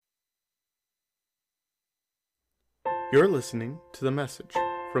You're listening to The Message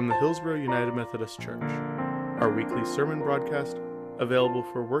from the Hillsboro United Methodist Church, our weekly sermon broadcast available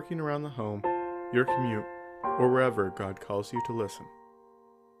for working around the home, your commute, or wherever God calls you to listen.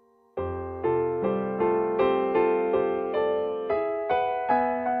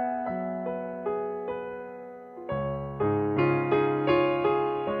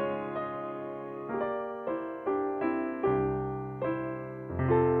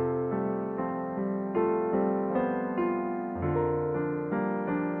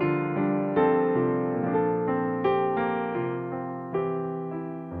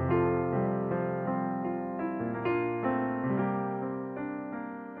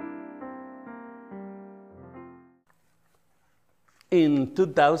 In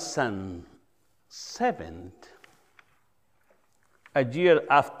 2007, a year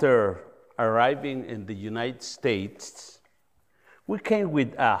after arriving in the United States, we came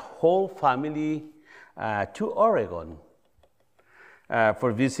with a whole family to Oregon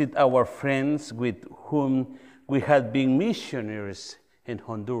for visit our friends with whom we had been missionaries in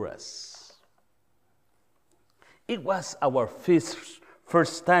Honduras. It was our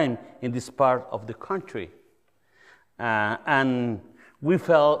first time in this part of the country. And we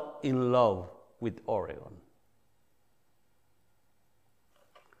fell in love with Oregon.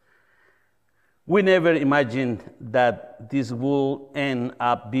 We never imagined that this would end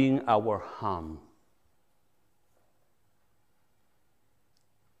up being our home.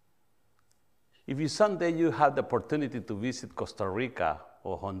 If someday you have the opportunity to visit Costa Rica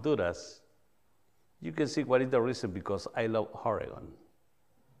or Honduras, you can see what is the reason, because I love Oregon.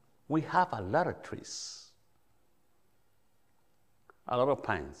 We have a lot of trees. A lot of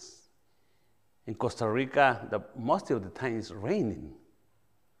pines. In Costa Rica, most of the time it's raining,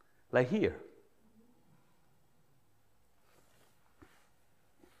 like here.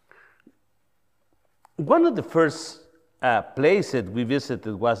 One of the first places we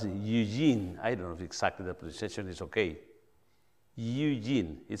visited was Eugene. I don't know if exactly the pronunciation is okay.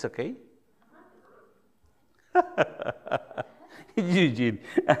 Eugene, it's okay? Eugene.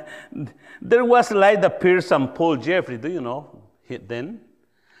 There was Lyda Pierce and Paul Jeffrey, do you know? Then,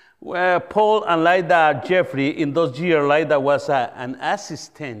 where Paul and Lyda Jeffrey, in those years, Lyda was an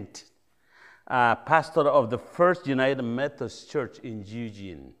assistant pastor of the First United Methodist Church in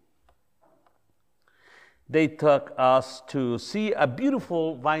Eugene. They took us to see a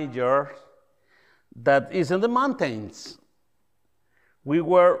beautiful vineyard that is in the mountains. We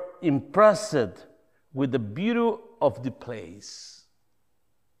were impressed with the beauty of the place.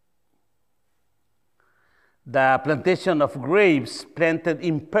 The plantation of grapes planted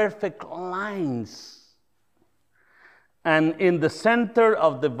in perfect lines. And in the center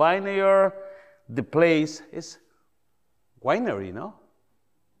of the vineyard, the place is winery, no?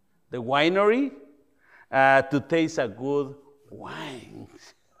 The winery to taste a good wine.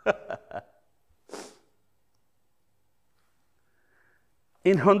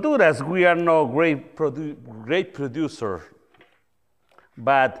 In Honduras, we are no great producer,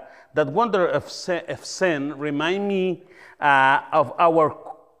 but that wonder of sin remind me of our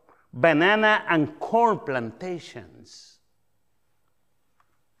banana and corn plantations.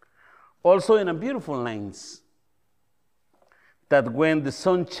 Also in a beautiful lands, that when the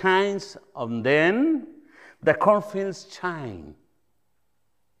sun shines on them, the cornfields shine.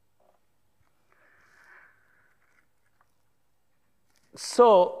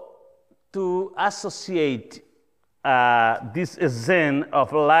 So to associate this zen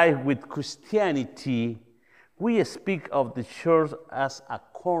of life with Christianity, we speak of the church as a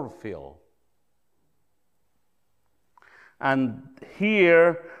cornfield. And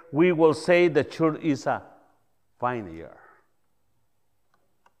here we will say the church is a vineyard.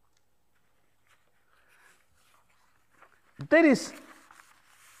 There is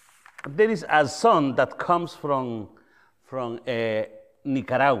a song that comes from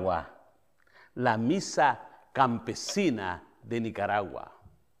Nicaragua, La Misa Campesina de Nicaragua.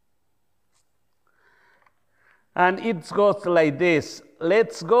 And it goes like this: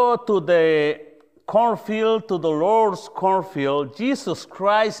 let's go to the cornfield, to the Lord's cornfield. Jesus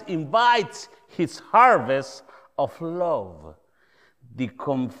Christ invites his harvest of love. The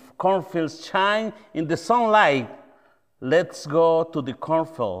cornfields shine in the sunlight. Let's go to the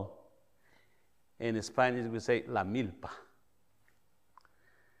cornfield. In Spanish we say la milpa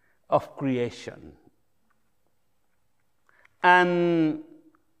of creation. And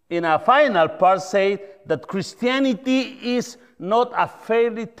in a final part say that Christianity is not a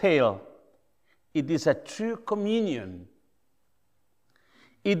fairy tale. It is a true communion.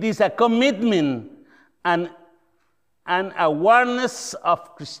 It is a commitment and awareness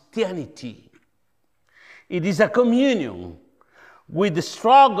of Christianity. It is a communion with the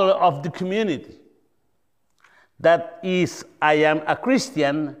struggle of the community. That is, I am a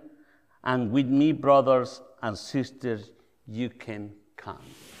Christian, and with me, brothers and sisters, you can come.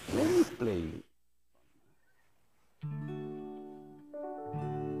 Let me play.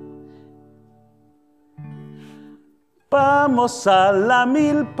 Vamos a la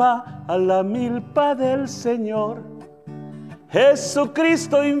milpa del Señor.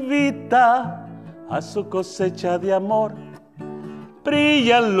 Jesucristo invita a su cosecha de amor.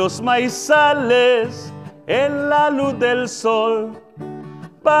 Brillan los maizales en la luz del sol.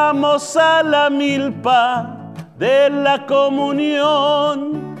 Vamos a la milpa de la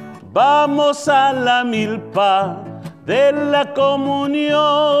comunión. Vamos a la milpa de la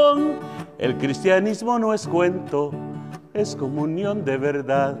comunión. El cristianismo no es cuento, es comunión de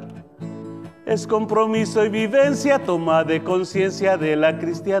verdad. Es compromiso y vivencia, toma de conciencia de la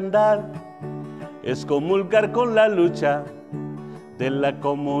cristiandad. Es comulgar con la lucha de la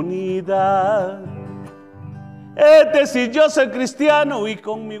comunidad. Es decir, yo soy cristiano y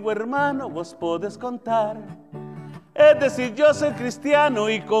conmigo, hermano, vos podés contar. Es decir, yo soy cristiano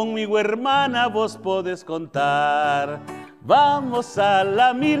y conmigo, hermana, vos podés contar. Vamos a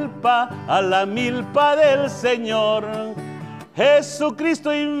la milpa del Señor.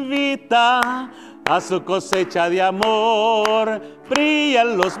 Jesucristo invita a su cosecha de amor.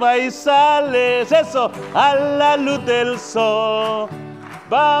 Brillan los maizales, eso, a la luz del sol.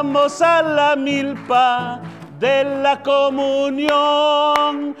 Vamos a la milpa de la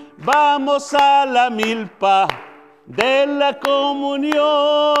comunión. Vamos a la milpa de la comunión.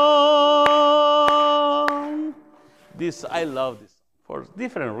 I love this for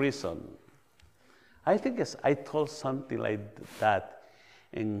different reasons. I think I told something like that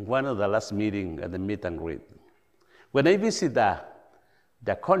in one of the last meetings at the meet and greet. When I visit the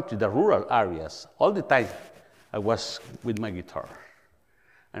country, the rural areas, all the time I was with my guitar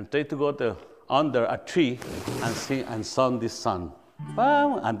and try to go under a tree and sing and sing this song.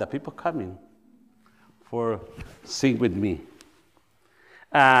 And the people coming for sing with me.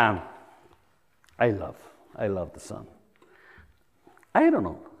 I love the song. I don't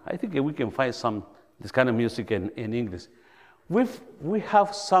know. I think we can find this kind of music in English. We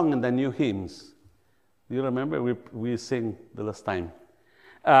have sung in the new hymns. Do you remember? We sing the last time.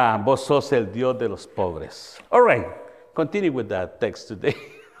 Vos sos el Dios de los pobres. All right. Continue with that text today.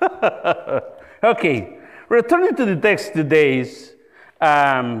 Okay. Returning to the text today,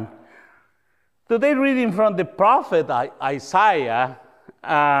 today reading from the prophet Isaiah,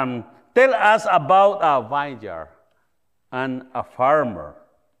 tell us about a vineyard and a farmer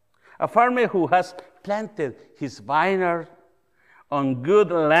who has planted his vineyard on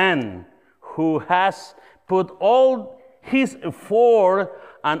good land, who has put all his effort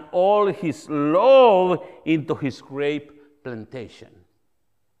and all his love into his grape plantation.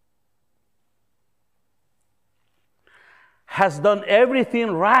 Has done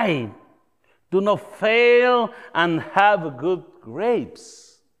everything right, do not fail and have good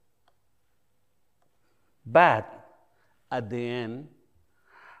grapes. But at the end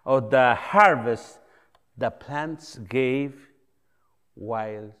of the harvest, the plants gave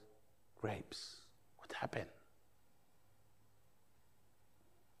wild grapes. What happened?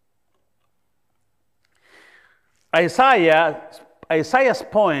 Isaiah's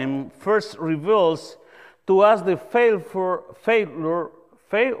poem first reveals to us the failure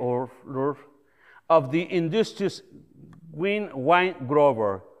of the industrious wine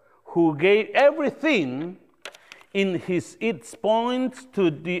grower, who gave everything in its points to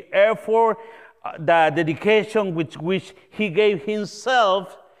the effort, the dedication with which he gave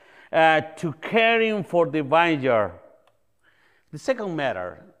himself to caring for the vineyard. The second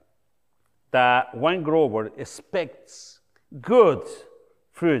matter, the wine grower expects good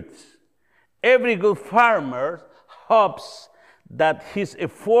fruits. Every good farmer hopes that his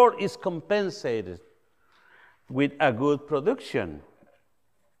effort is compensated with a good production.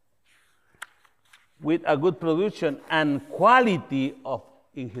 With a good production and quality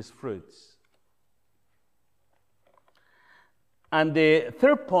in his fruits. And the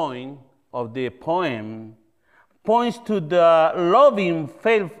third point of the poem points to the loving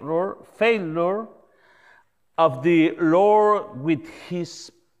failure of the Lord with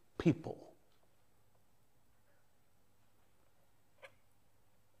his people.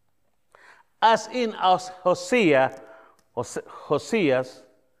 As in Hosea,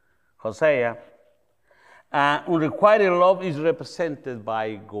 unrequited love is represented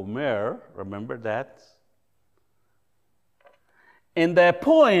by Gomer, remember that? In the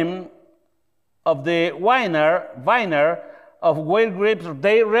poem of the viner of wild grapes,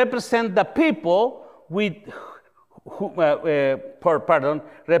 they represent the people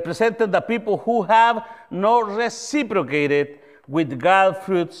represented the people who have not reciprocated with God's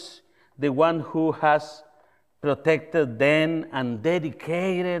fruits, the one who has protected them and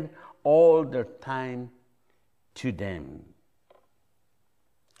dedicated all their time to them.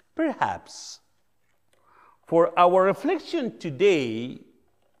 Perhaps for our reflection today,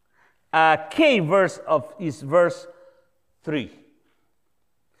 a key verse is verse 3.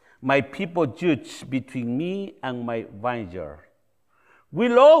 My people judge between me and my vineyard. We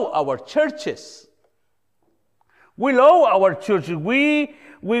love our churches. We love our churches. We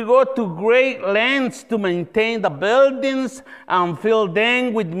go to great lengths to maintain the buildings and fill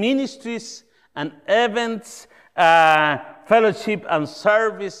them with ministries and events, fellowship and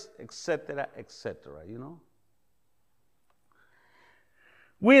service, etc., etc., you know.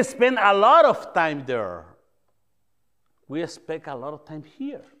 We spend a lot of time there. We spend a lot of time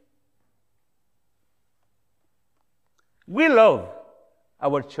here. We love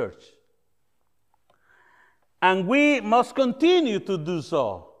our church. And we must continue to do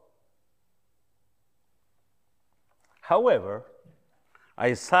so. However,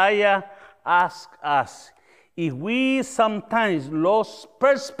 Isaiah asks us if we sometimes lose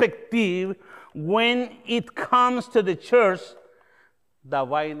perspective when it comes to the church, the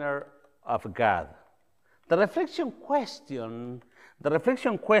vineyard of God. The reflection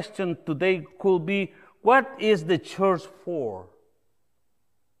question today could be, what is the church for?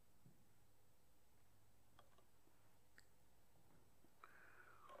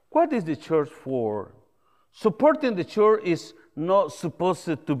 What is the church for? Supporting the church is not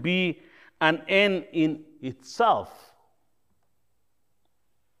supposed to be an end in itself.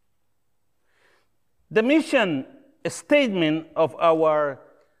 The mission statement of our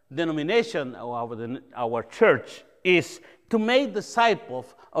denomination, our church, is to make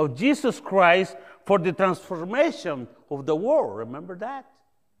disciples of Jesus Christ for the transformation of the world. Remember that?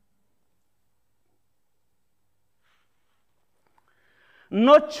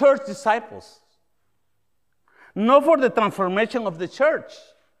 Not church disciples. Not for the transformation of the church.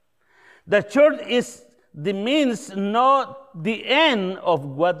 The church is the means, not the end of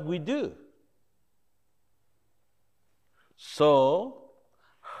what we do. So,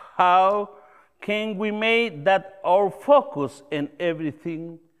 how can we make that our focus in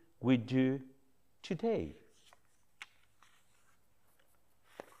everything we do today?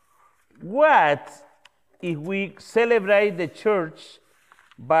 What if we celebrate the church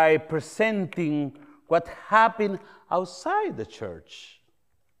by presenting what happened outside the church?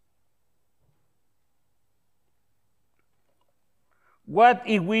 What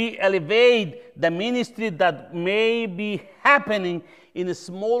if we elevate the ministry that may be happening in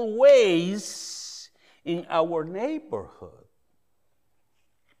small ways in our neighborhood,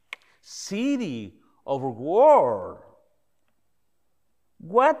 city, or world?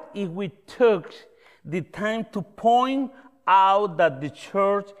 What if we took the time to point out that the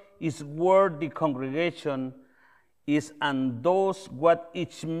church is where the congregation is and does what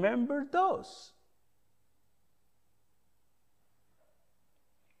each member does?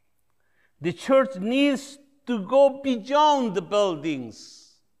 The church needs to go beyond the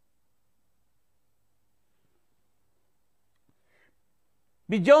buildings.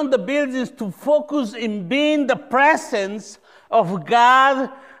 Beyond the buildings, to focus in being the presence of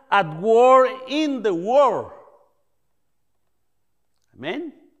God at work in the world.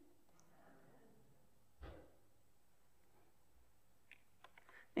 Amen?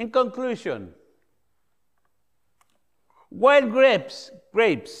 In conclusion, wild grapes,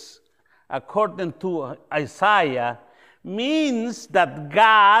 according to Isaiah, means that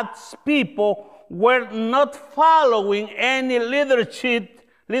God's people were not following any leadership,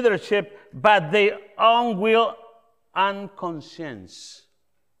 but their own will and conscience.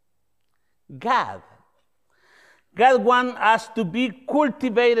 God wants us to be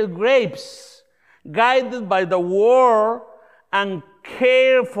cultivated grapes, guided by the Word and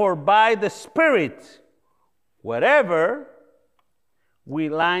cared for by the Spirit, wherever we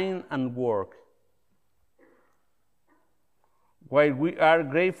learn and work. While we are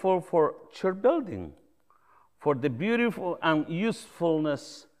grateful for church building, for the beautiful and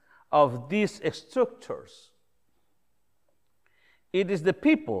usefulness of these structures, it is the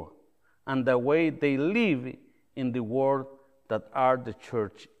people and the way they live in the world that are the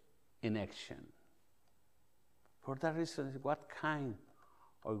church in action. For that reason, what kind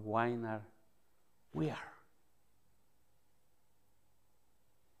of vineyard we are.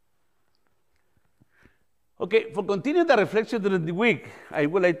 Okay, for continuing the reflection during the week, I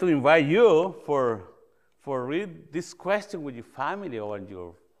would like to invite you for read this question with your family or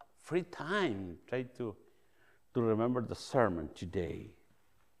your free time, try to remember the sermon today.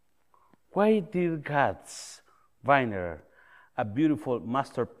 Why did God's vineyard, a beautiful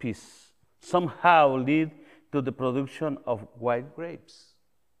masterpiece, somehow lead to the production of wild grapes?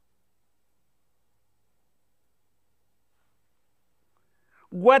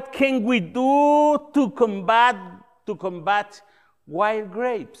 What can we do to combat wild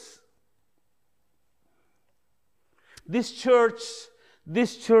grapes? This church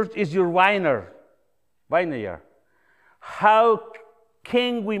is your vineyard. How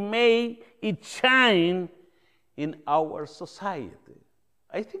can we make it shine in our society?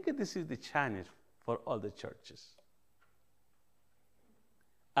 I think this is the challenge for all the churches.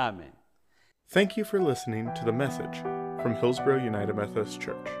 Amen. Thank you for listening to the message from Hillsboro United Methodist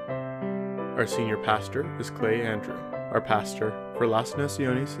Church. Our senior pastor is Clay Andrew. Our pastor for Las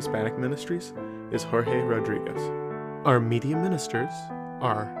Naciones Hispanic Ministries is Jorge Rodriguez. Our media ministers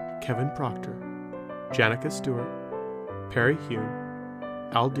are Kevin Proctor, Janica Stewart, Perry Heun,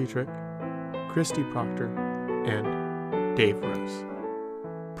 Al Dietrich, Christy Proctor, and Dave Rose.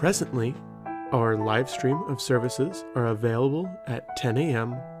 Presently, our live stream of services are available at 10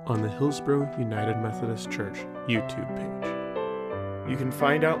 a.m. on the Hillsboro United Methodist Church YouTube page. You can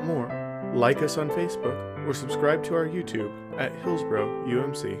find out more, like us on Facebook, or subscribe to our YouTube at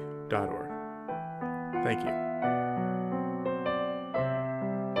hillsboroumc.org. Thank you.